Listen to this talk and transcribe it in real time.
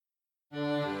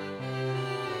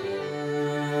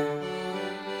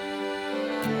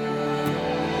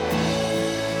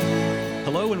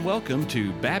and welcome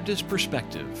to Baptist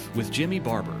Perspective with Jimmy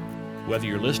Barber. Whether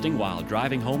you're listening while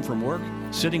driving home from work,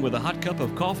 sitting with a hot cup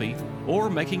of coffee, or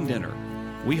making dinner,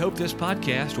 we hope this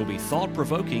podcast will be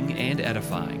thought-provoking and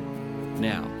edifying.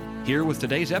 Now, here with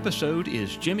today's episode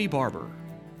is Jimmy Barber.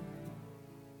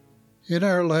 In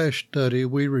our last study,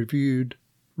 we reviewed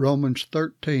Romans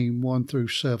 13, 1 through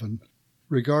 7,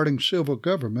 regarding civil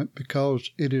government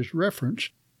because it is referenced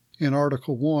in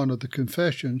Article 1 of the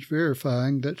Confessions,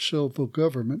 verifying that civil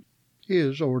government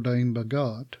is ordained by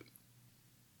God.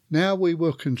 Now we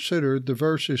will consider the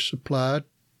verses supplied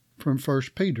from 1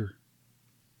 Peter.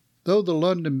 Though the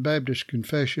London Baptist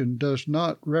Confession does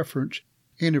not reference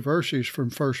any verses from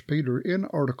 1 Peter in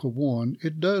Article 1,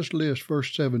 it does list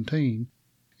verse 17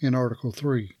 in Article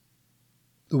 3.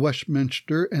 The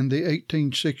Westminster and the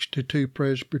 1862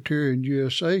 Presbyterian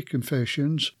USA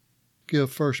Confessions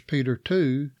give 1 Peter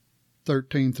 2,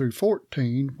 13 through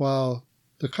 14, while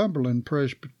the Cumberland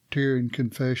Presbyterian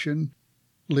Confession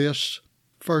lists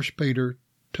 1 Peter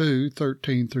 2,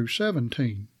 13 through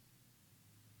 17.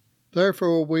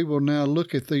 Therefore, we will now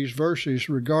look at these verses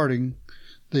regarding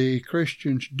the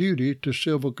Christian's duty to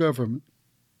civil government.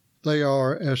 They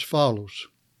are as follows.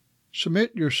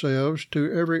 Submit yourselves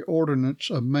to every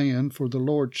ordinance of man for the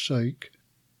Lord's sake,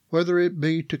 whether it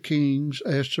be to kings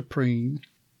as supreme,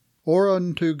 or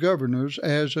unto governors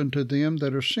as unto them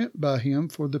that are sent by him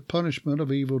for the punishment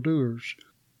of evildoers,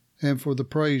 and for the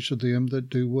praise of them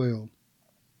that do well.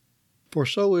 For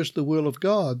so is the will of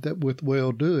God, that with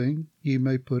well-doing ye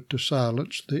may put to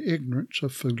silence the ignorance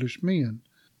of foolish men.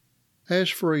 As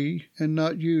free, and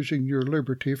not using your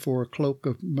liberty for a cloak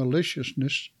of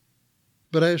maliciousness,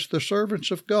 but as the servants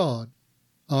of God,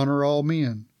 honor all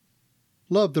men,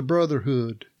 love the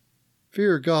brotherhood,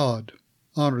 fear God,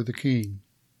 honor the king.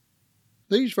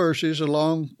 These verses,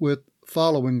 along with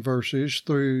following verses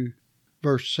through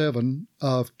verse 7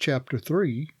 of chapter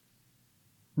 3,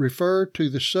 refer to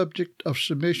the subject of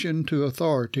submission to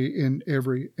authority in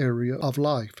every area of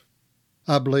life.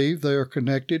 I believe they are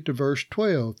connected to verse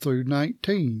 12 through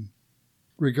 19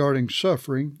 regarding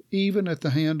suffering even at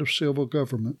the hand of civil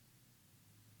government.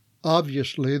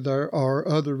 Obviously, there are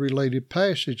other related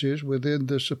passages within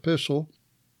this epistle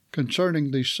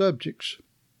concerning these subjects,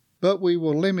 but we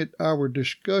will limit our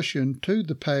discussion to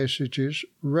the passages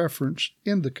referenced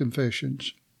in the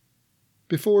Confessions.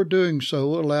 Before doing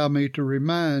so, allow me to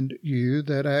remind you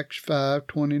that Acts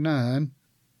 5:29,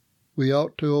 we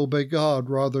ought to obey God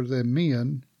rather than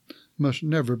men, must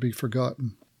never be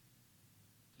forgotten.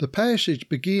 The passage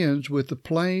begins with the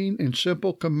plain and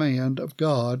simple command of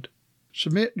God,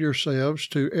 submit yourselves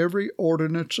to every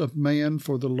ordinance of man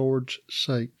for the Lord's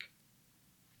sake.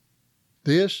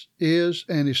 This is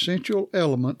an essential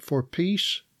element for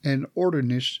peace and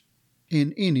orderliness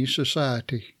in any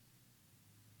society.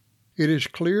 It is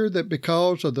clear that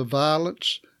because of the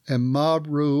violence and mob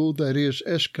rule that is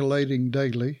escalating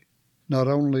daily, not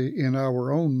only in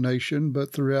our own nation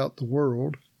but throughout the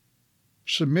world,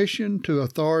 submission to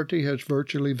authority has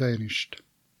virtually vanished.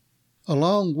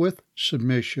 Along with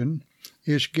submission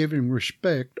is giving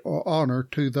respect or honor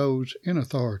to those in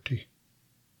authority.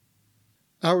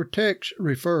 Our text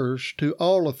refers to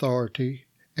all authority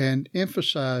and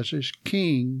emphasizes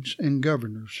kings and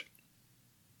governors.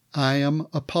 I am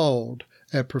appalled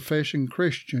at professing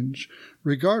Christians,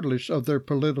 regardless of their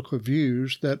political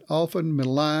views, that often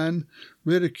malign,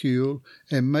 ridicule,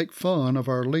 and make fun of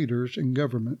our leaders in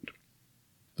government.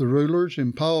 The rulers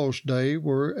in Paul's day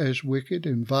were as wicked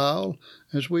and vile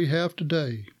as we have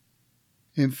today.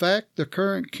 In fact, the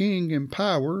current king in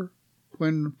power,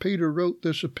 when Peter wrote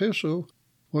this epistle,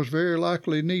 was very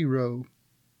likely Nero,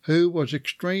 who was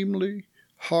extremely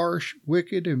harsh,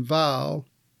 wicked, and vile,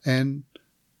 and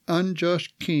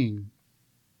unjust king,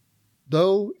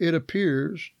 though it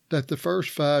appears that the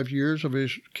first 5 years of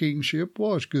his kingship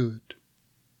was good.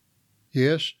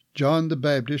 Yes, John the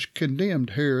Baptist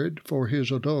condemned Herod for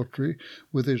his adultery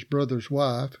with his brother's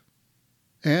wife,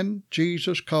 and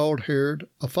Jesus called Herod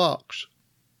a fox.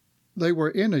 They were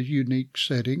in a unique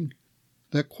setting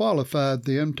that qualified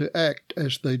them to act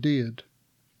as they did.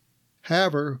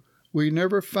 However, we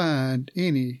never find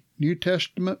any New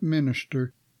Testament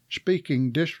minister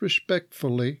speaking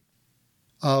disrespectfully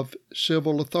of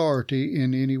civil authority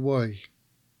in any way.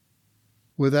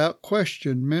 Without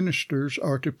question, ministers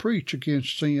are to preach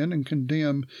against sin and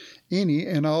condemn any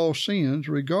and all sins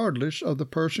regardless of the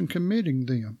person committing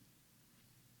them.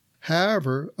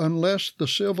 However, unless the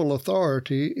civil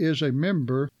authority is a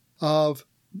member of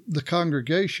the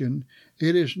congregation,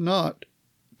 it is not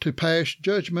to pass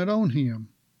judgment on him.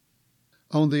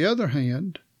 On the other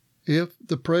hand, If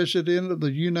the President of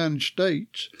the United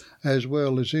States, as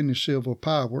well as any civil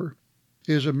power,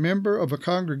 is a member of a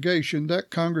congregation,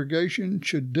 that congregation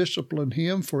should discipline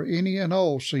him for any and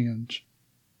all sins,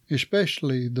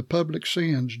 especially the public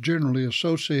sins generally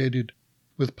associated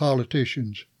with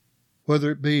politicians,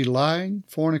 whether it be lying,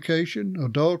 fornication,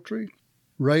 adultery,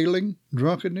 railing,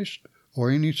 drunkenness, or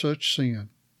any such sin.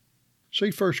 See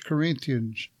 1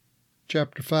 Corinthians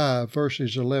chapter 5,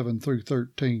 verses 11 through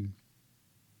 13.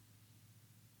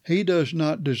 He does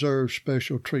not deserve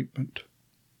special treatment.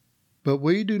 But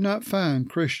we do not find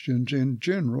Christians in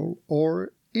general,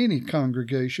 or any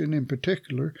congregation in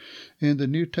particular, in the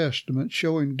New Testament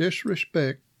showing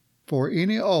disrespect for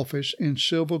any office in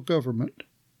civil government,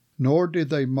 nor did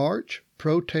they march,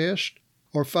 protest,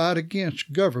 or fight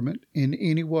against government in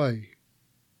any way.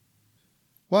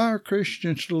 Why are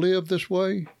Christians to live this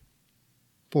way?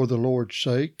 For the Lord's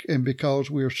sake, and because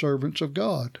we are servants of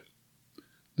God.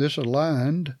 This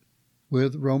aligned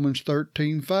with Romans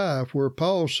 13:5, where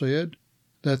Paul said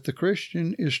that the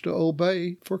Christian is to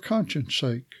obey for conscience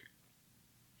sake.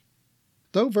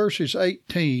 Though verses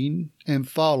 18 and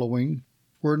following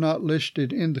were not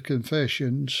listed in the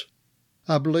Confessions,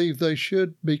 I believe they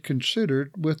should be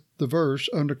considered with the verse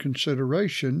under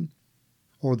consideration,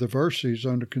 or the verses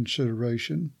under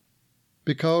consideration,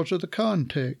 because of the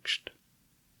context.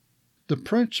 The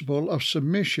principle of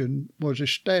submission was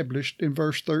established in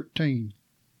verse 13.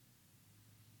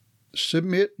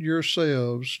 Submit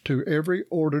yourselves to every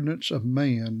ordinance of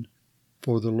man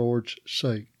for the Lord's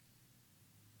sake.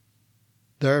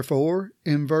 Therefore,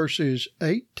 in verses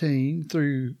 18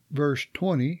 through verse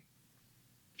 20,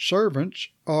 servants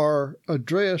are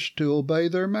addressed to obey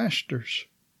their masters.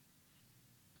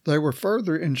 They were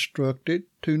further instructed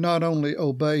to not only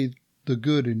obey the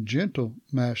good and gentle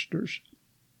masters,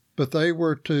 but they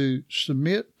were to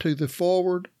submit to the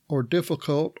forward or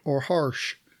difficult or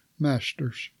harsh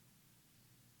masters.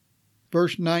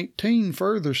 Verse 19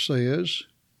 further says,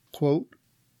 quote,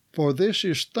 For this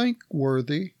is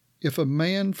thankworthy if a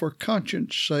man for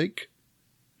conscience sake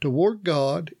toward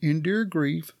God endure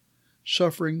grief,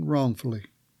 suffering wrongfully.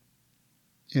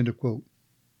 End of quote.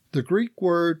 The Greek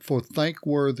word for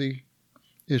thankworthy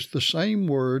is the same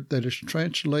word that is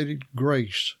translated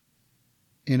grace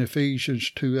in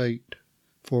Ephesians 2:8,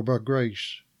 for by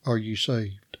grace are ye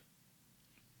saved.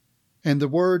 And the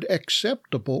word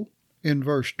acceptable in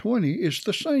verse 20 is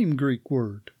the same Greek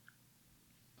word.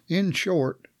 In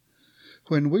short,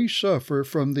 when we suffer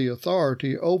from the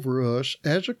authority over us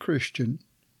as a Christian,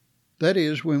 that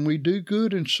is, when we do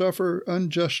good and suffer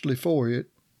unjustly for it,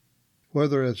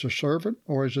 whether as a servant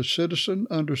or as a citizen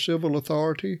under civil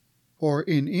authority or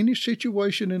in any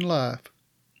situation in life,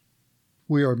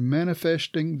 we are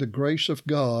manifesting the grace of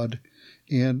God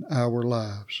in our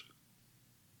lives.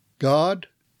 God,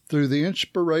 through the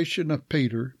inspiration of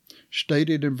Peter,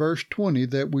 stated in verse 20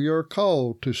 that we are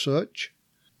called to such,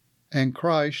 and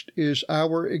Christ is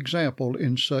our example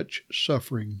in such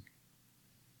suffering.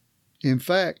 In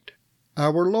fact,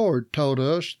 our Lord taught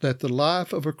us that the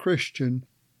life of a Christian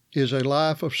is a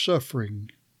life of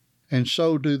suffering, and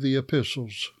so do the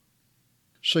epistles.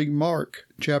 See Mark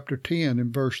chapter 10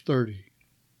 and verse 30,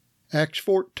 Acts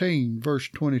 14 verse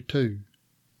 22,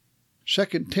 2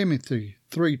 Timothy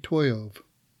 3:12,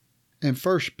 and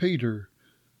 1 Peter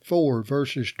 4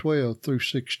 verses 12 through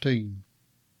 16,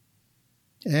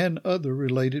 and other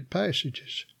related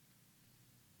passages.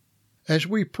 As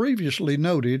we previously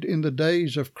noted, in the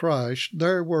days of Christ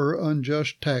there were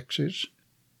unjust taxes,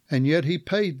 and yet he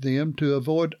paid them to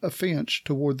avoid offense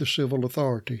toward the civil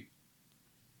authority.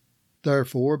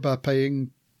 Therefore, by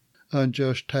paying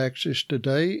unjust taxes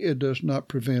today, it does not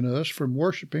prevent us from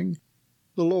worshiping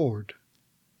the Lord.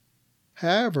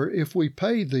 However, if we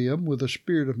pay them with a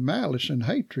spirit of malice and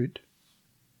hatred,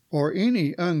 or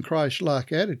any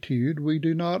unchristlike attitude, we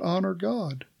do not honor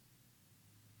God.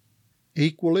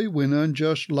 Equally, when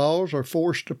unjust laws are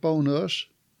forced upon us,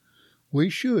 we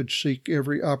should seek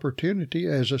every opportunity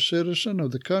as a citizen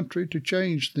of the country to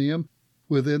change them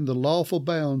within the lawful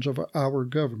bounds of our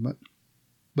government.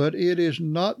 But it is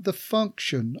not the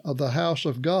function of the house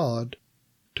of God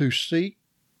to seek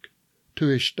to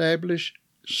establish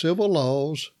civil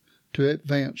laws to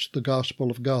advance the gospel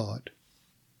of God.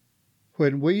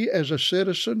 When we as a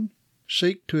citizen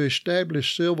seek to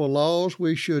establish civil laws,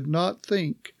 we should not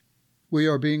think we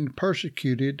are being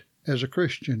persecuted as a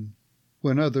Christian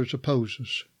when others oppose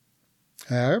us.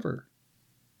 However,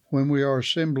 when we are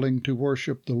assembling to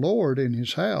worship the Lord in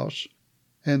His house,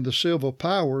 and the civil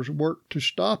powers work to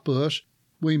stop us,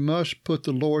 we must put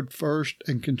the Lord first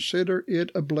and consider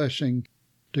it a blessing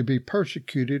to be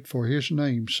persecuted for His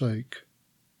name's sake.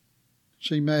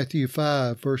 See Matthew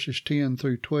 5, verses 10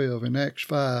 through 12, and Acts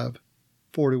 5,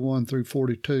 41 through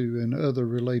 42, and other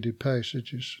related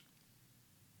passages.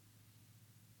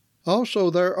 Also,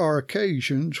 there are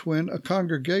occasions when a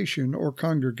congregation or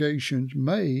congregations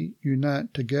may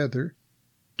unite together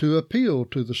to appeal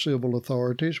to the civil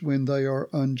authorities when they are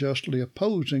unjustly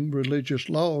opposing religious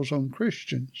laws on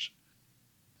Christians,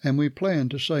 and we plan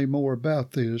to say more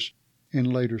about this in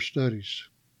later studies.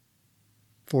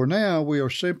 For now, we are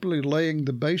simply laying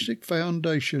the basic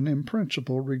foundation and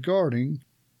principle regarding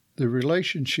the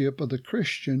relationship of the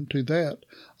Christian to that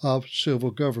of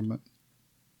civil government.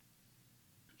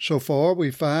 So far,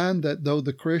 we find that though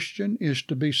the Christian is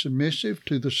to be submissive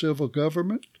to the civil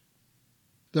government,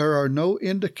 there are no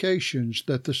indications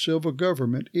that the civil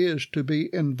government is to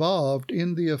be involved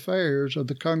in the affairs of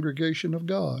the congregation of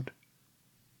God.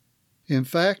 In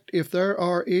fact, if there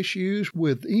are issues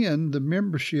within the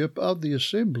membership of the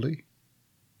assembly,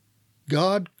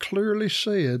 God clearly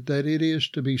said that it is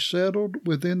to be settled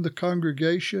within the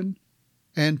congregation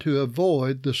and to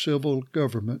avoid the civil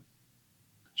government.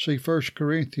 See 1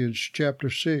 Corinthians chapter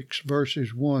 6,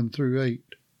 verses 1 through 8.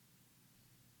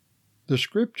 The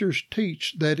Scriptures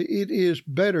teach that it is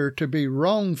better to be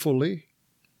wrongfully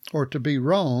or to be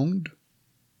wronged,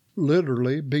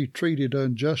 literally be treated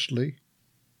unjustly,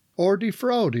 or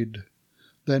defrauded,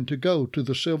 than to go to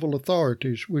the civil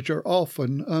authorities, which are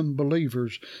often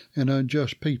unbelievers and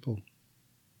unjust people.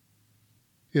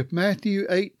 If Matthew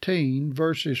 18,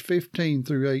 verses 15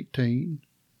 through 18,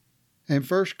 and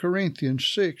 1 Corinthians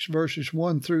 6, verses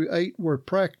 1 through 8 were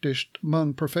practiced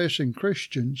among professing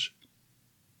Christians,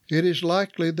 it is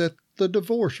likely that the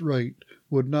divorce rate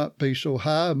would not be so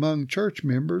high among church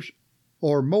members,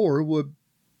 or more would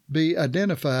be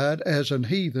identified as an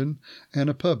heathen and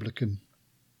a publican.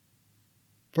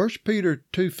 1 Peter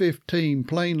 2:15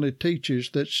 plainly teaches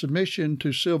that submission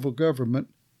to civil government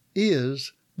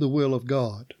is the will of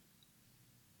God.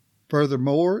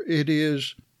 Furthermore, it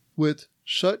is with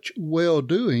such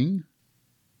well-doing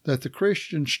that the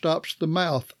Christian stops the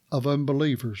mouth of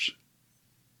unbelievers.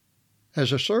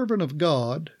 As a servant of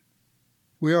God,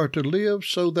 we are to live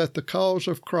so that the cause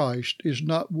of Christ is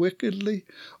not wickedly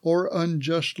or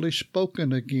unjustly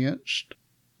spoken against,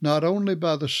 not only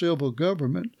by the civil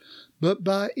government, but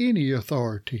by any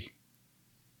authority.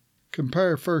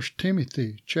 Compare 1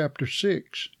 Timothy chapter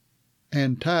 6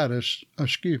 and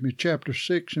chapter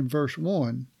 6 and verse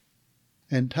 1,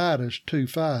 and Titus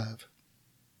 2:5.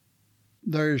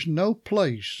 There is no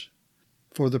place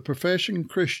for the professing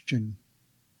Christian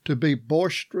to be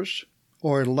boisterous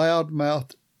or a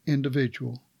loud-mouthed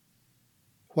individual.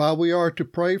 While we are to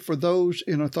pray for those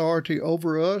in authority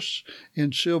over us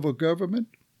in civil government,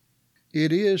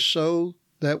 it is so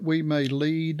that we may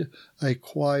lead a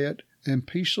quiet and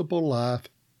peaceable life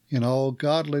in all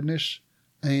godliness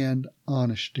and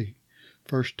honesty.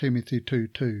 1 Timothy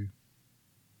 2:2.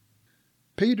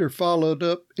 Peter followed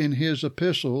up in his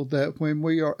epistle that when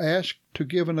we are asked to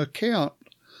give an account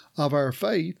of our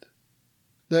faith,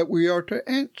 that we are to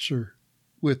answer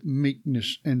with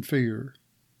meekness and fear.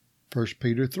 1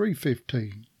 Peter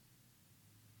 3:15.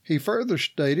 He further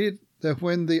stated that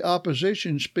when the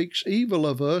opposition speaks evil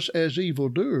of us as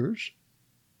evildoers,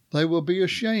 they will be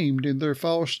ashamed in their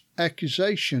false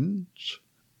accusations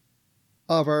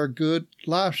of our good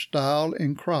lifestyle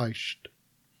in Christ.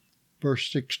 Verse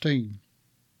 16.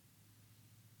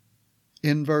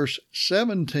 In verse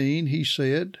 17 he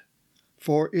said,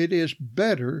 "For it is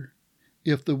better,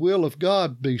 if the will of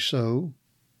God be so,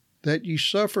 that ye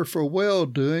suffer for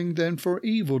well-doing than for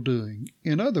evil-doing."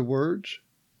 In other words,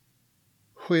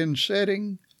 when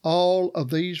setting all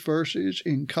of these verses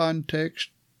in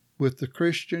context with the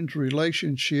Christian's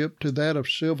relationship to that of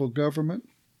civil government,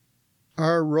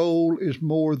 our role is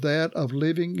more that of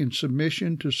living in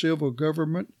submission to civil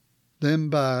government than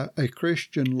by a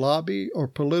Christian lobby or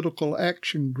political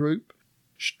action group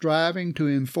striving to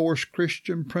enforce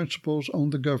Christian principles on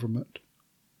the government.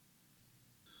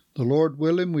 The Lord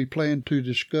willing, we plan to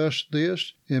discuss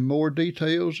this in more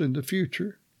details in the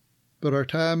future, but our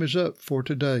time is up for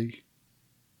today.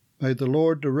 May the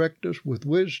Lord direct us with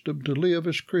wisdom to live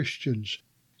as Christians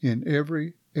in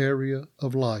every area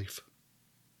of life.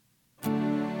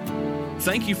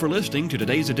 Thank you for listening to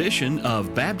today's edition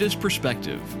of Baptist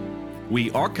Perspective. We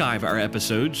archive our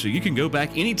episodes so you can go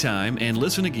back anytime and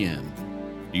listen again.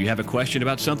 Do you have a question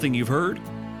about something you've heard,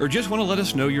 or just want to let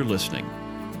us know you're listening?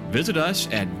 Visit us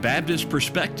at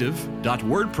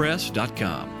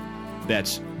baptistperspective.wordpress.com.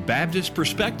 That's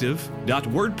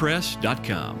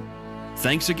baptistperspective.wordpress.com.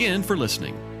 Thanks again for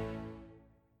listening.